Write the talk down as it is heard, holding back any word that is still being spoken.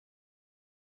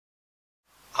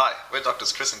Hi, we're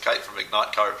Doctors Chris and Kate from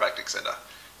Ignite Chiropractic Centre.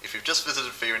 If you've just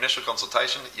visited for your initial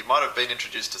consultation, you might have been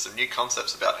introduced to some new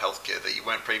concepts about healthcare that you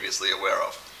weren't previously aware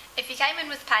of. If you came in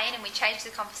with pain and we changed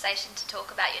the conversation to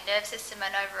talk about your nervous system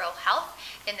and overall health,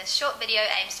 then this short video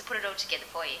aims to put it all together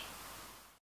for you.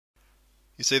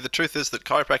 You see, the truth is that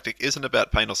chiropractic isn't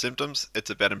about pain or symptoms,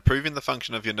 it's about improving the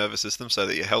function of your nervous system so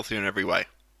that you're healthier in every way.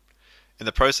 In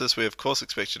the process, we of course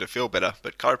expect you to feel better,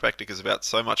 but chiropractic is about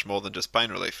so much more than just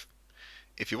pain relief.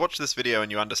 If you watch this video and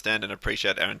you understand and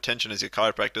appreciate our intention as your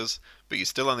chiropractors, but you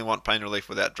still only want pain relief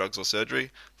without drugs or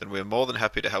surgery, then we are more than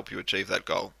happy to help you achieve that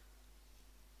goal.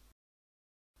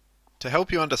 To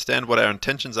help you understand what our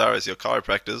intentions are as your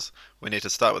chiropractors, we need to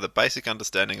start with a basic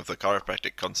understanding of the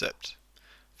chiropractic concept.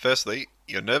 Firstly,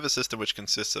 your nervous system, which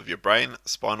consists of your brain,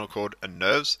 spinal cord and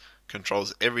nerves,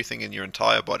 controls everything in your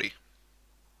entire body.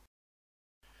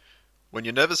 When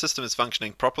your nervous system is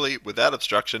functioning properly without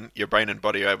obstruction, your brain and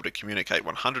body are able to communicate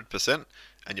 100%,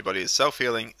 and your body is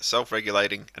self-healing,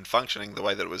 self-regulating and functioning the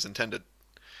way that it was intended.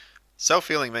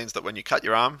 Self-healing means that when you cut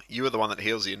your arm, you are the one that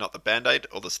heals you, not the band-aid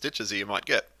or the stitches that you might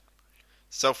get.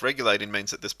 Self-regulating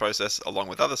means that this process, along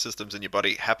with other systems in your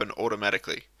body, happen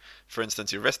automatically. For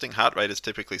instance, your resting heart rate is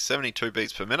typically 72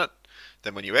 beats per minute,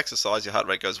 then when you exercise your heart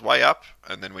rate goes way up,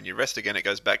 and then when you rest again it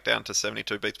goes back down to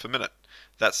 72 beats per minute.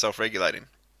 That's self-regulating.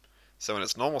 So in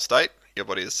its normal state, your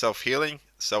body is self-healing,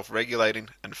 self-regulating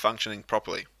and functioning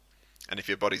properly. And if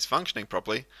your body's functioning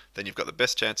properly, then you've got the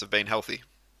best chance of being healthy.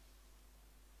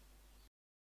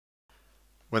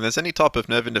 When there's any type of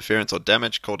nerve interference or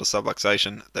damage called a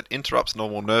subluxation that interrupts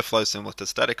normal nerve flow similar to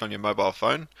static on your mobile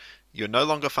phone, you no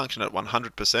longer function at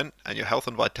 100% and your health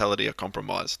and vitality are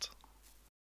compromised.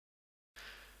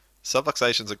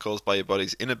 Subluxations are caused by your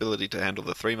body's inability to handle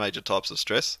the three major types of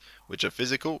stress, which are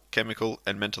physical, chemical,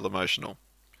 and mental emotional.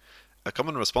 A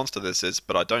common response to this is,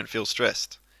 "But I don't feel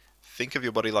stressed." Think of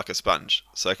your body like a sponge,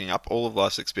 soaking up all of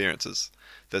life's experiences.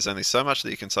 There's only so much that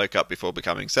you can soak up before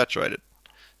becoming saturated.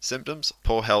 Symptoms,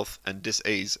 poor health, and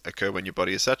dis-ease occur when your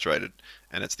body is saturated,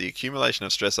 and it's the accumulation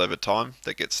of stress over time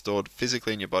that gets stored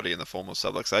physically in your body in the form of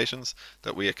subluxations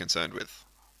that we are concerned with.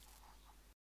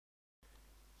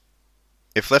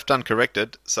 If left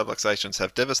uncorrected, subluxations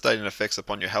have devastating effects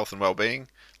upon your health and well-being,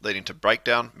 leading to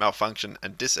breakdown, malfunction,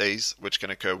 and dis-ease, which can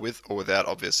occur with or without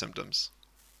obvious symptoms.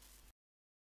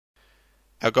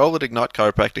 Our goal at Ignite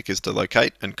Chiropractic is to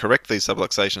locate and correct these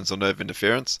subluxations or nerve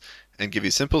interference, and give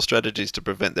you simple strategies to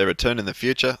prevent their return in the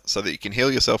future so that you can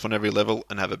heal yourself on every level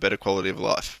and have a better quality of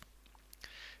life.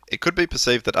 It could be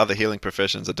perceived that other healing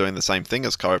professions are doing the same thing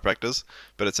as chiropractors,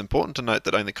 but it's important to note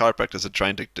that only chiropractors are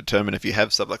trained to determine if you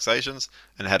have subluxations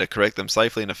and how to correct them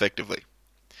safely and effectively.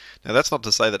 Now that's not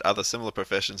to say that other similar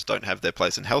professions don't have their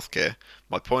place in healthcare.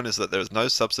 My point is that there is no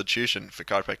substitution for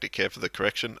chiropractic care for the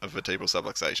correction of vertebral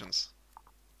subluxations.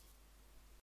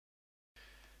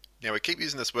 Now we keep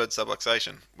using this word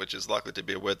subluxation, which is likely to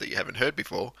be a word that you haven't heard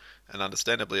before, and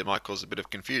understandably it might cause a bit of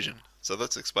confusion, so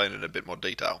let's explain it in a bit more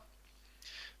detail.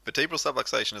 Vertebral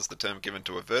subluxation is the term given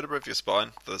to a vertebra of your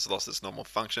spine that has lost its normal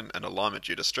function and alignment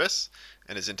due to stress,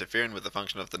 and is interfering with the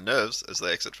function of the nerves as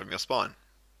they exit from your spine.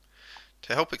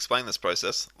 To help explain this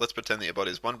process, let's pretend that your body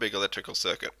is one big electrical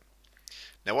circuit.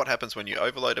 Now what happens when you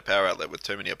overload a power outlet with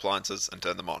too many appliances and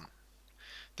turn them on?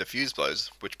 The fuse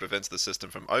blows, which prevents the system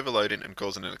from overloading and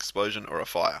causing an explosion or a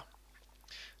fire.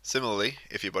 Similarly,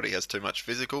 if your body has too much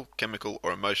physical, chemical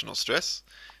or emotional stress,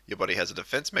 your body has a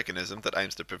defense mechanism that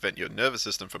aims to prevent your nervous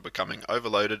system from becoming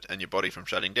overloaded and your body from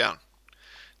shutting down.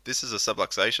 This is a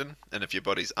subluxation, and if your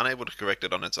body is unable to correct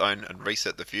it on its own and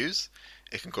reset the fuse,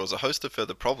 it can cause a host of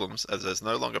further problems as there's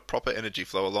no longer proper energy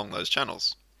flow along those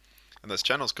channels. And those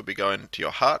channels could be going to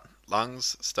your heart,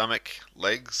 lungs, stomach,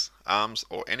 legs, arms,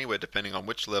 or anywhere depending on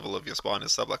which level of your spine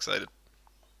is subluxated.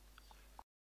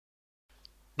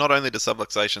 Not only do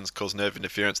subluxations cause nerve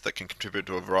interference that can contribute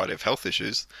to a variety of health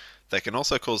issues, they can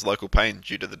also cause local pain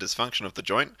due to the dysfunction of the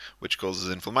joint, which causes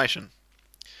inflammation.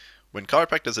 When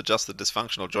chiropractors adjust the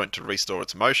dysfunctional joint to restore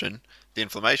its motion, the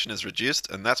inflammation is reduced,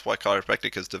 and that's why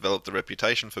chiropractic has developed the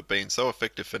reputation for being so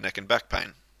effective for neck and back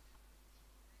pain.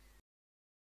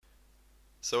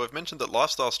 So we've mentioned that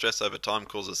lifestyle stress over time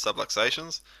causes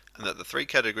subluxations, and that the three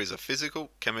categories are physical,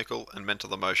 chemical, and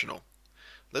mental emotional.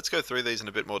 Let's go through these in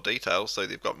a bit more detail so that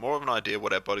you've got more of an idea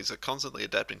what our bodies are constantly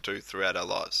adapting to throughout our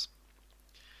lives.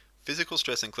 Physical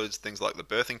stress includes things like the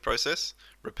birthing process,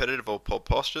 repetitive or poor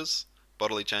postures,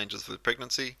 bodily changes with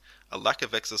pregnancy, a lack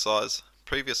of exercise,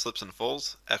 previous slips and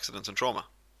falls, accidents and trauma.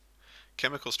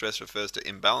 Chemical stress refers to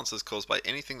imbalances caused by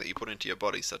anything that you put into your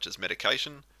body, such as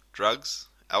medication, drugs,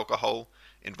 alcohol,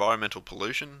 environmental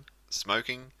pollution,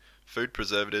 smoking, food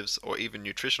preservatives, or even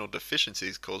nutritional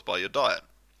deficiencies caused by your diet.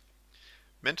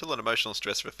 Mental and emotional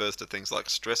stress refers to things like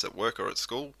stress at work or at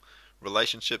school,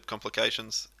 relationship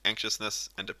complications, anxiousness,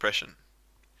 and depression.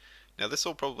 Now, this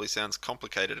all probably sounds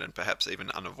complicated and perhaps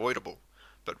even unavoidable,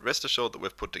 but rest assured that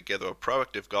we've put together a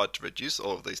proactive guide to reduce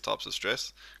all of these types of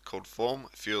stress called Form,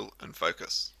 Fuel, and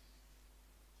Focus.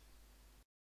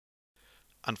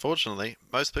 Unfortunately,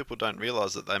 most people don't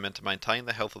realise that they're meant to maintain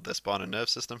the health of their spine and nerve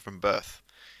system from birth.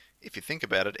 If you think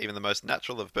about it, even the most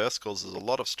natural of births causes a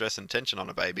lot of stress and tension on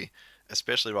a baby,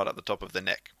 especially right at the top of the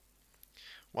neck.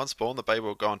 Once born, the baby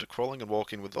will go into crawling and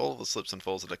walking with all of the slips and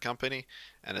falls that accompany,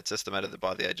 and it's estimated that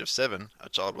by the age of 7, a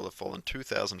child will have fallen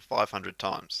 2,500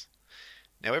 times.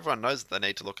 Now, everyone knows that they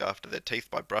need to look after their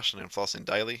teeth by brushing and flossing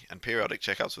daily and periodic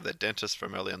checkups with their dentist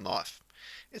from early in life.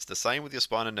 It's the same with your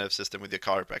spine and nerve system with your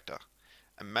chiropractor.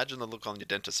 Imagine the look on your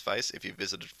dentist's face if you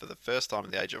visited for the first time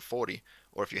at the age of 40,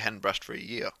 or if you hadn't brushed for a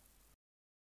year.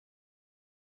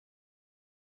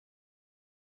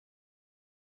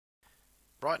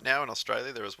 Right now in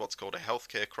Australia there is what's called a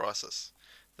healthcare crisis.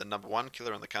 The number one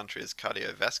killer in the country is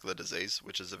cardiovascular disease,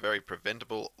 which is a very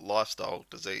preventable lifestyle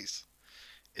disease.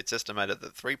 It's estimated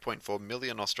that 3.4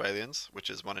 million Australians, which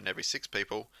is 1 in every 6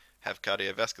 people, have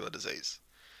cardiovascular disease.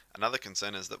 Another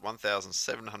concern is that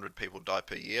 1,700 people die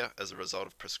per year as a result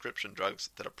of prescription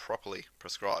drugs that are properly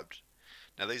prescribed.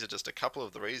 Now, these are just a couple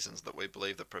of the reasons that we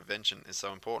believe that prevention is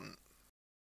so important.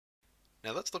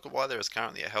 Now, let's look at why there is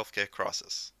currently a healthcare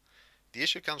crisis. The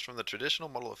issue comes from the traditional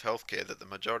model of healthcare that the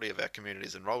majority of our community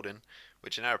is enrolled in,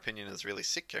 which in our opinion is really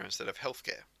sick care instead of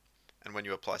healthcare. And when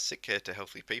you apply sick care to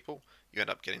healthy people, you end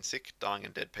up getting sick, dying,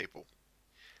 and dead people.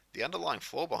 The underlying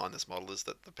flaw behind this model is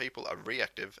that the people are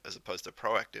reactive as opposed to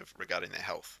proactive regarding their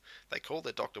health. They call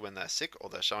their doctor when they're sick or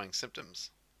they're showing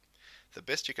symptoms. The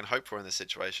best you can hope for in this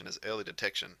situation is early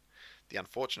detection. The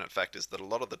unfortunate fact is that a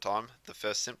lot of the time, the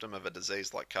first symptom of a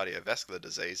disease like cardiovascular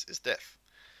disease is death.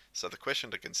 So the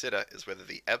question to consider is whether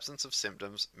the absence of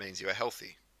symptoms means you are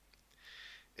healthy.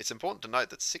 It's important to note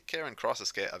that sick care and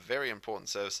crisis care are very important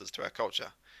services to our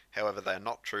culture, however they are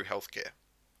not true health care.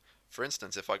 For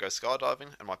instance, if I go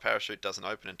skydiving and my parachute doesn't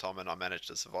open in time and I manage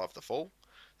to survive the fall,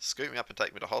 scoop me up and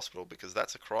take me to hospital because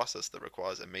that's a crisis that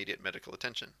requires immediate medical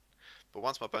attention. But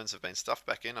once my bones have been stuffed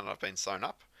back in and I've been sewn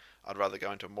up, I'd rather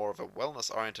go into more of a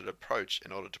wellness-oriented approach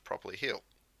in order to properly heal.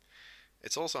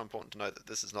 It's also important to note that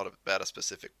this is not about a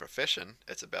specific profession,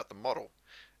 it's about the model,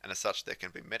 and as such there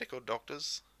can be medical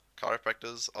doctors,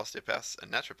 chiropractors, osteopaths,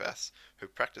 and naturopaths who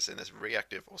practice in this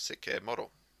reactive or sick care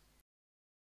model.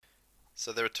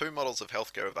 So there are two models of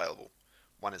healthcare available.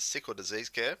 One is sick or disease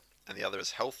care, and the other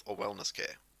is health or wellness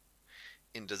care.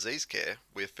 In disease care,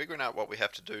 we are figuring out what we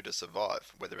have to do to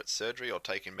survive, whether it's surgery or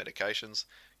taking medications,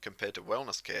 compared to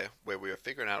wellness care, where we are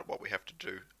figuring out what we have to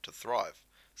do to thrive,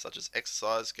 such as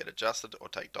exercise, get adjusted, or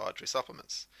take dietary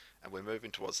supplements, and we're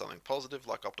moving towards something positive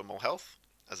like optimal health,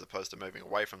 as opposed to moving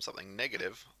away from something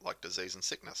negative like disease and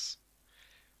sickness.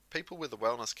 People with a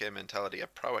wellness care mentality are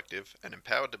proactive and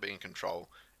empowered to be in control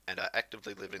and are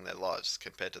actively living their lives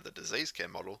compared to the disease care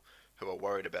model who are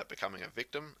worried about becoming a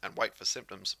victim and wait for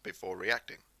symptoms before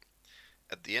reacting.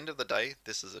 At the end of the day,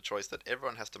 this is a choice that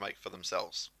everyone has to make for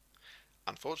themselves.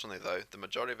 Unfortunately though, the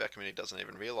majority of our community doesn't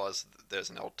even realise that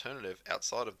there's an alternative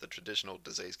outside of the traditional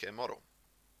disease care model.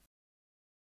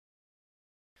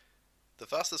 The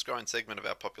fastest growing segment of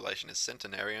our population is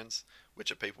centenarians,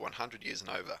 which are people 100 years and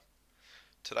over.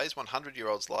 Today's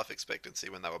 100-year-olds' life expectancy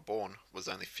when they were born was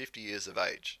only 50 years of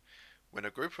age. When a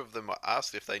group of them were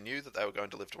asked if they knew that they were going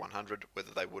to live to 100,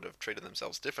 whether they would have treated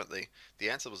themselves differently,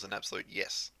 the answer was an absolute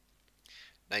yes.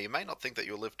 Now you may not think that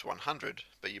you'll live to 100,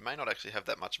 but you may not actually have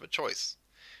that much of a choice.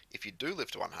 If you do live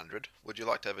to 100, would you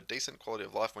like to have a decent quality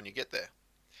of life when you get there?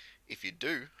 If you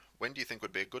do, when do you think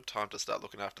would be a good time to start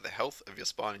looking after the health of your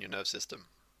spine and your nerve system?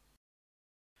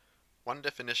 One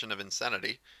definition of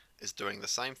insanity is doing the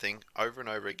same thing over and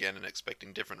over again and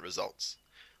expecting different results.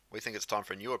 We think it's time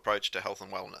for a new approach to health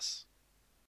and wellness.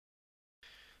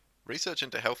 Research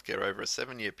into healthcare over a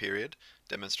 7-year period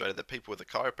demonstrated that people with a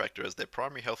chiropractor as their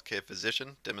primary healthcare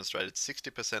physician demonstrated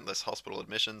 60% less hospital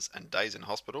admissions and days in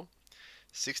hospital,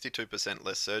 62%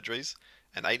 less surgeries,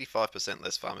 and 85%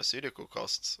 less pharmaceutical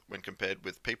costs when compared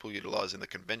with people utilising the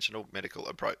conventional medical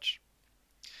approach.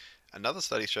 Another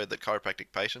study showed that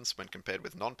chiropractic patients, when compared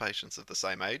with non-patients of the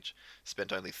same age,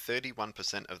 spent only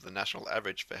 31% of the national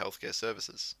average for healthcare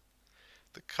services.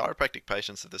 The chiropractic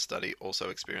patients of this study also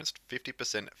experienced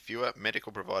 50% fewer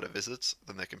medical provider visits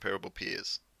than their comparable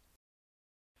peers.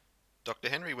 Dr.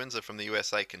 Henry Windsor from the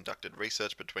USA conducted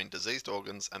research between diseased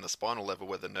organs and the spinal level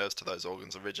where the nerves to those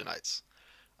organs originates.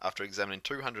 After examining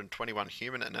 221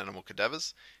 human and animal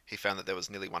cadavers, he found that there was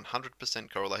nearly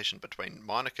 100% correlation between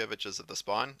minor curvatures of the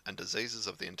spine and diseases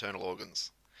of the internal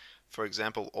organs. For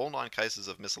example, all 9 cases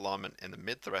of misalignment in the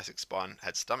mid-thoracic spine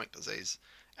had stomach disease,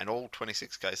 and all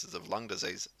 26 cases of lung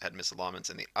disease had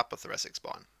misalignments in the upper thoracic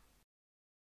spine.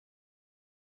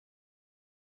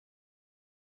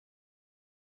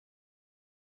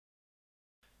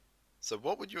 So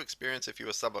what would you experience if you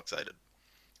were subluxated?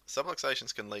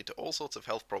 Subluxations can lead to all sorts of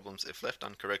health problems if left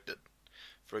uncorrected.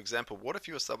 For example, what if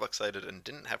you were subluxated and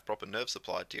didn't have proper nerve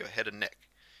supply to your head and neck?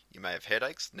 You may have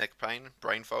headaches, neck pain,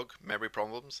 brain fog, memory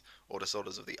problems, or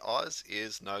disorders of the eyes,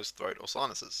 ears, nose, throat, or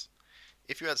sinuses.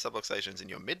 If you had subluxations in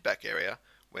your mid-back area,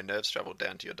 where nerves travel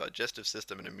down to your digestive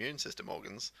system and immune system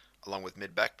organs, along with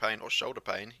mid-back pain or shoulder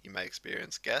pain, you may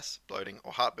experience gas, bloating,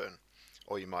 or heartburn,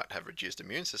 or you might have reduced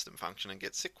immune system function and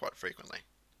get sick quite frequently.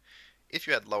 If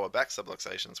you had lower back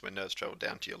subluxations where nerves travel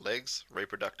down to your legs,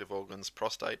 reproductive organs,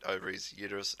 prostate, ovaries,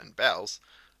 uterus, and bowels,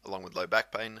 along with low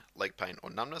back pain, leg pain, or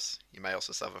numbness, you may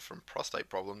also suffer from prostate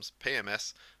problems,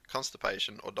 PMS,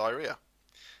 constipation, or diarrhea.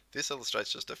 This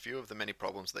illustrates just a few of the many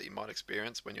problems that you might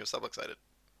experience when you're subluxated.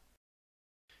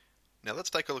 Now let's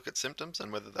take a look at symptoms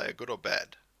and whether they are good or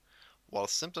bad. While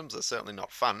symptoms are certainly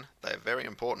not fun, they are very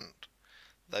important.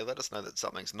 They let us know that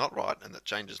something's not right and that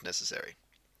change is necessary.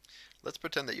 Let's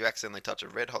pretend that you accidentally touch a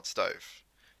red hot stove.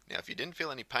 Now if you didn't feel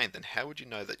any pain, then how would you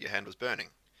know that your hand was burning?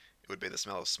 It would be the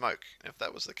smell of smoke, and if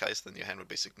that was the case, then your hand would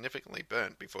be significantly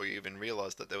burnt before you even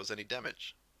realized that there was any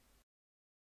damage.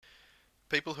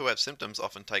 People who have symptoms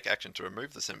often take action to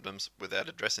remove the symptoms without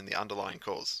addressing the underlying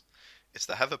cause. It's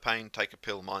the have a pain, take a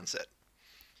pill mindset.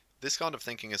 This kind of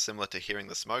thinking is similar to hearing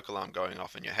the smoke alarm going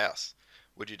off in your house.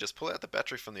 Would you just pull out the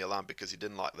battery from the alarm because you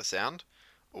didn't like the sound,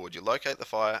 or would you locate the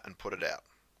fire and put it out?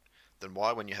 Then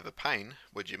why, when you have a pain,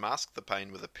 would you mask the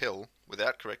pain with a pill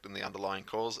without correcting the underlying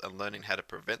cause and learning how to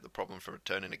prevent the problem from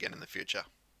returning again in the future?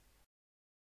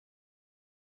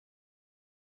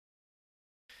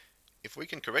 If we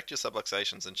can correct your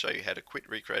subluxations and show you how to quit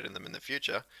recreating them in the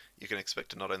future, you can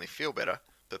expect to not only feel better,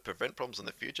 but prevent problems in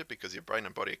the future because your brain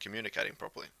and body are communicating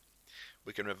properly.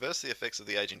 We can reverse the effects of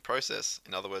the aging process,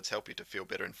 in other words help you to feel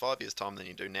better in 5 years' time than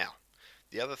you do now.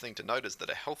 The other thing to note is that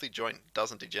a healthy joint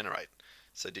doesn't degenerate,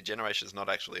 so degeneration is not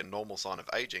actually a normal sign of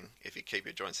aging if you keep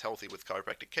your joints healthy with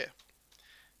chiropractic care.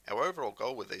 Our overall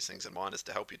goal with these things in mind is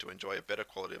to help you to enjoy a better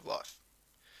quality of life.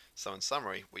 So in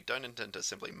summary, we don't intend to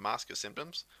simply mask your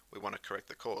symptoms, we want to correct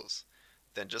the cause.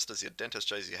 Then just as your dentist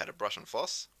shows you how to brush and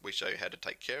floss, we show you how to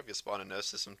take care of your spine and nerve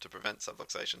system to prevent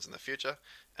subluxations in the future,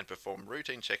 and perform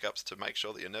routine checkups to make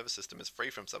sure that your nervous system is free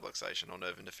from subluxation or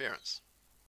nerve interference.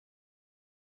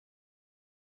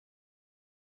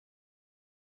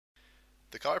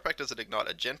 The chiropractors at Ignite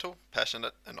are gentle,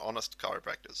 passionate, and honest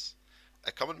chiropractors.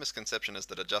 A common misconception is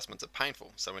that adjustments are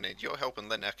painful, so we need your help in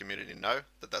letting our community know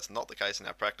that that's not the case in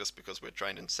our practice because we're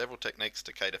trained in several techniques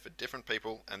to cater for different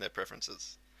people and their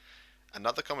preferences.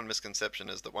 Another common misconception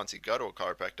is that once you go to a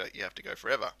chiropractor, you have to go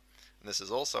forever, and this is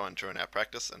also untrue in our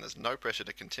practice, and there's no pressure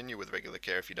to continue with regular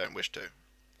care if you don't wish to.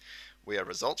 We are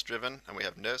results driven, and we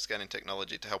have nerve scanning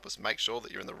technology to help us make sure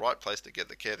that you're in the right place to get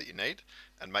the care that you need,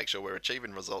 and make sure we're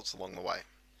achieving results along the way.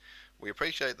 We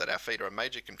appreciate that our feet are a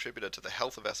major contributor to the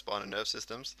health of our spine and nerve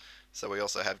systems, so we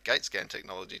also have gait scan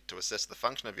technology to assess the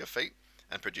function of your feet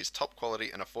and produce top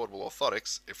quality and affordable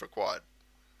orthotics if required.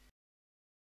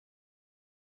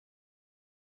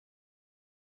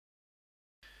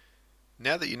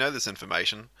 Now that you know this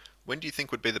information, when do you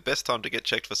think would be the best time to get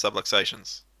checked for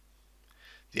subluxations?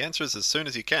 The answer is as soon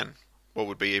as you can. What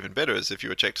would be even better is if you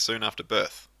were checked soon after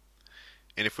birth.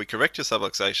 And if we correct your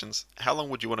subluxations, how long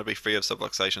would you want to be free of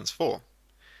subluxations for?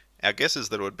 Our guess is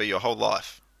that it would be your whole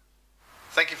life.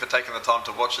 Thank you for taking the time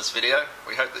to watch this video.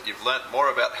 We hope that you've learnt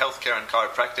more about healthcare and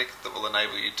chiropractic that will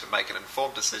enable you to make an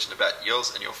informed decision about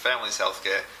yours and your family's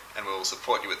healthcare, and we will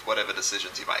support you with whatever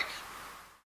decisions you make.